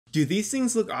Do these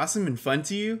things look awesome and fun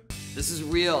to you? This is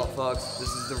real, folks. This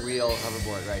is the real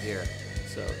hoverboard right here.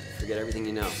 So forget everything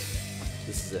you know.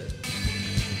 This is it.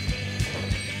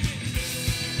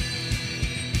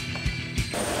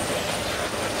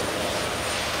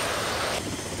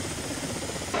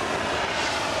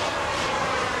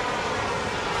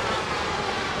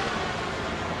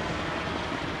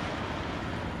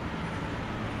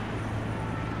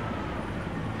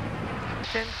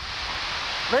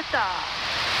 Liftoff.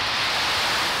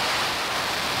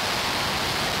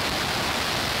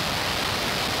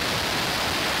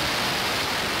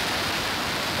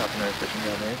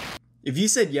 If you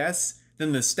said yes,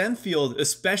 then the STEM field,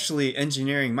 especially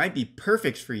engineering, might be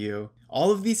perfect for you.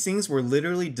 All of these things were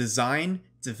literally designed,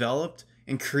 developed,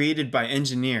 and created by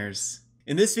engineers.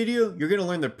 In this video, you're going to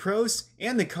learn the pros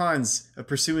and the cons of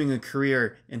pursuing a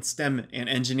career in STEM and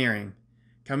engineering.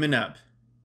 Coming up.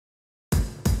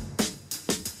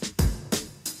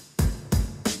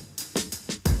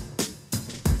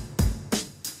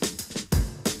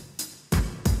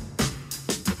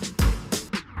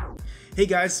 Hey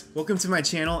guys, welcome to my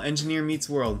channel, Engineer Meets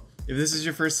World. If this is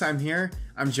your first time here,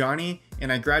 I'm Johnny,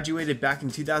 and I graduated back in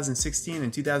 2016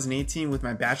 and 2018 with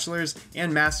my bachelor's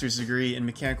and master's degree in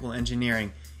mechanical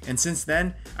engineering. And since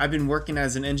then, I've been working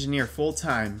as an engineer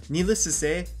full-time. Needless to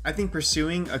say, I think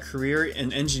pursuing a career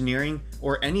in engineering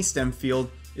or any STEM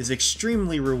field is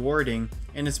extremely rewarding,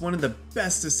 and it's one of the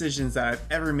best decisions that I've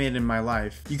ever made in my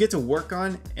life. You get to work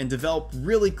on and develop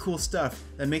really cool stuff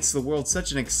that makes the world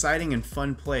such an exciting and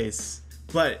fun place.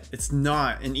 But it's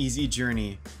not an easy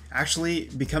journey. Actually,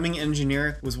 becoming an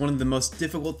engineer was one of the most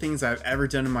difficult things I've ever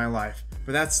done in my life,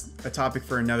 but that's a topic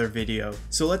for another video.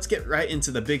 So let's get right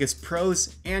into the biggest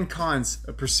pros and cons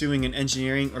of pursuing an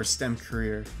engineering or STEM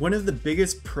career. One of the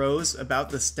biggest pros about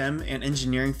the STEM and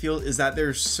engineering field is that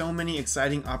there's so many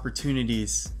exciting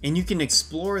opportunities, and you can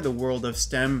explore the world of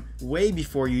STEM way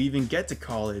before you even get to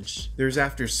college. There's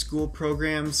after-school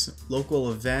programs, local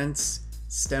events,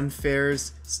 STEM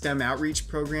fairs, STEM outreach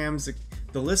programs,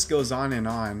 the list goes on and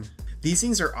on. These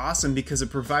things are awesome because it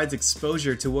provides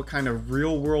exposure to what kind of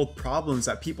real-world problems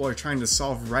that people are trying to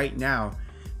solve right now.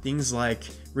 Things like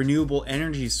renewable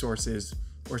energy sources,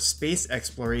 or space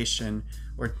exploration,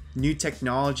 or new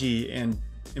technology and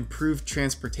improved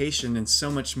transportation, and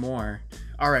so much more.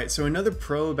 Alright, so another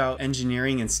pro about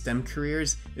engineering and STEM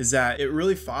careers is that it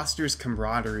really fosters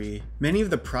camaraderie. Many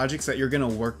of the projects that you're going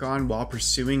to work on while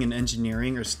pursuing an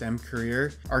engineering or STEM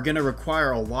career are going to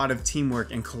require a lot of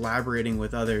teamwork and collaborating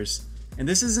with others. And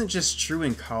this isn't just true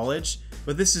in college,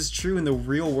 but this is true in the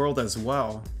real world as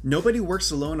well. Nobody works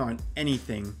alone on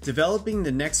anything. Developing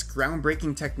the next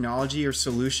groundbreaking technology or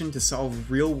solution to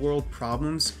solve real-world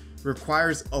problems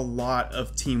requires a lot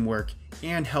of teamwork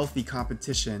and healthy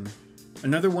competition.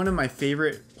 Another one of my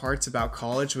favorite parts about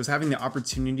college was having the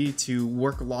opportunity to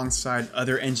work alongside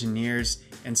other engineers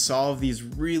and solve these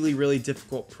really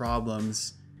difficult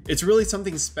problems. It's really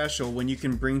something special when you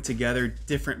can bring together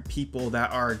different people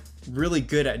that are really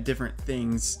good at different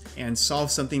things and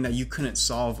solve something that you couldn't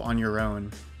solve on your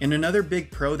own. And another big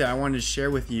pro that I wanted to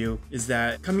share with you is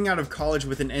that coming out of college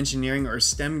with an engineering or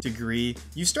STEM degree,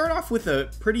 you start off with a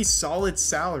pretty solid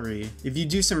salary. If you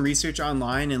do some research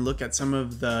online and look at some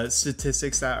of the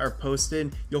statistics that are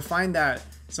posted, you'll find that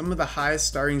some of the highest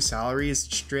starting salaries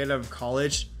straight out of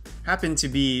college happen to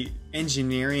be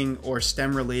engineering or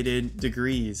STEM related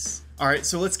degrees. Alright,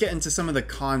 so let's get into some of the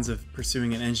cons of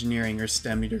pursuing an engineering or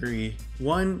STEM degree.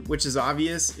 One, which is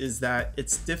obvious, is that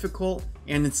it's difficult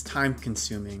and it's time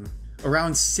consuming.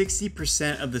 Around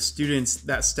 60% of the students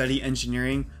that study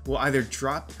engineering will either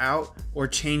drop out or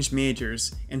change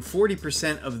majors, and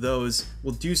 40% of those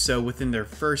will do so within their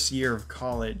first year of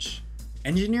college.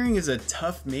 Engineering is a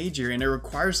tough major and it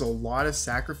requires a lot of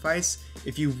sacrifice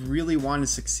if you really want to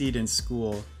succeed in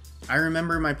school. I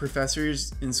remember my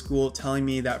professors in school telling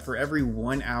me that for every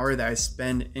 1 hour that I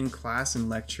spend in class and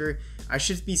lecture, I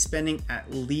should be spending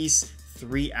at least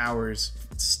 3 hours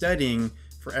studying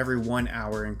for every 1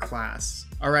 hour in class.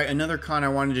 Alright, another con I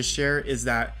wanted to share is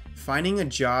that finding a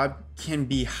job can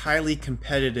be highly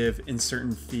competitive in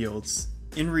certain fields.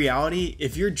 In reality,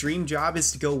 if your dream job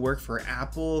is to go work for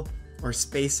Apple, or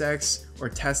SpaceX, or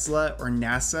Tesla, or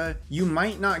NASA, you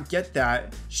might not get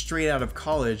that straight out of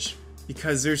college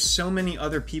because there's so many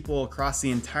other people across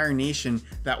the entire nation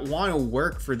that want to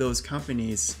work for those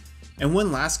companies. And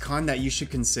one last con that you should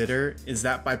consider is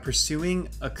that by pursuing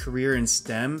a career in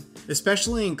STEM,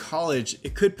 especially in college,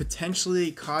 it could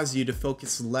potentially cause you to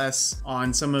focus less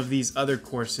on some of these other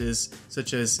courses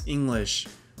such as English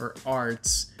or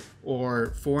arts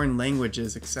or foreign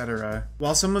languages, etc.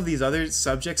 While some of these other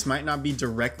subjects might not be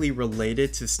directly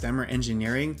related to STEM or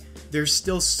engineering, there's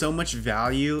still so much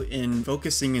value in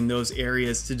focusing in those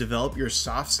areas to develop your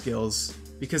soft skills,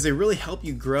 because they really help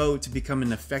you grow to become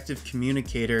an effective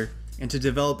communicator and to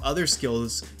develop other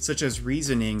skills such as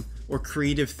reasoning or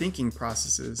creative thinking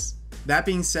processes. That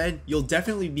being said, you'll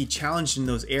definitely be challenged in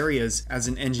those areas as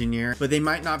an engineer, but they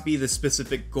might not be the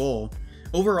specific goal.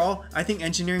 Overall, I think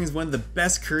engineering is one of the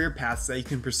best career paths that you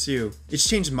can pursue. It's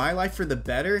changed my life for the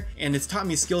better, and it's taught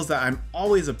me skills that I'm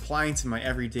always applying to my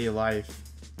everyday life.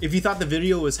 If you thought the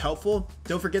video was helpful,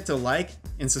 don't forget to like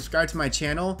and subscribe to my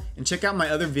channel, and check out my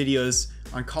other videos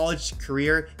on college,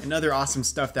 career, and other awesome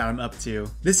stuff that I'm up to.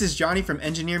 This is Johnny from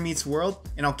Engineer Meets World,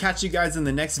 and I'll catch you guys in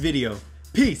the next video.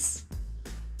 Peace!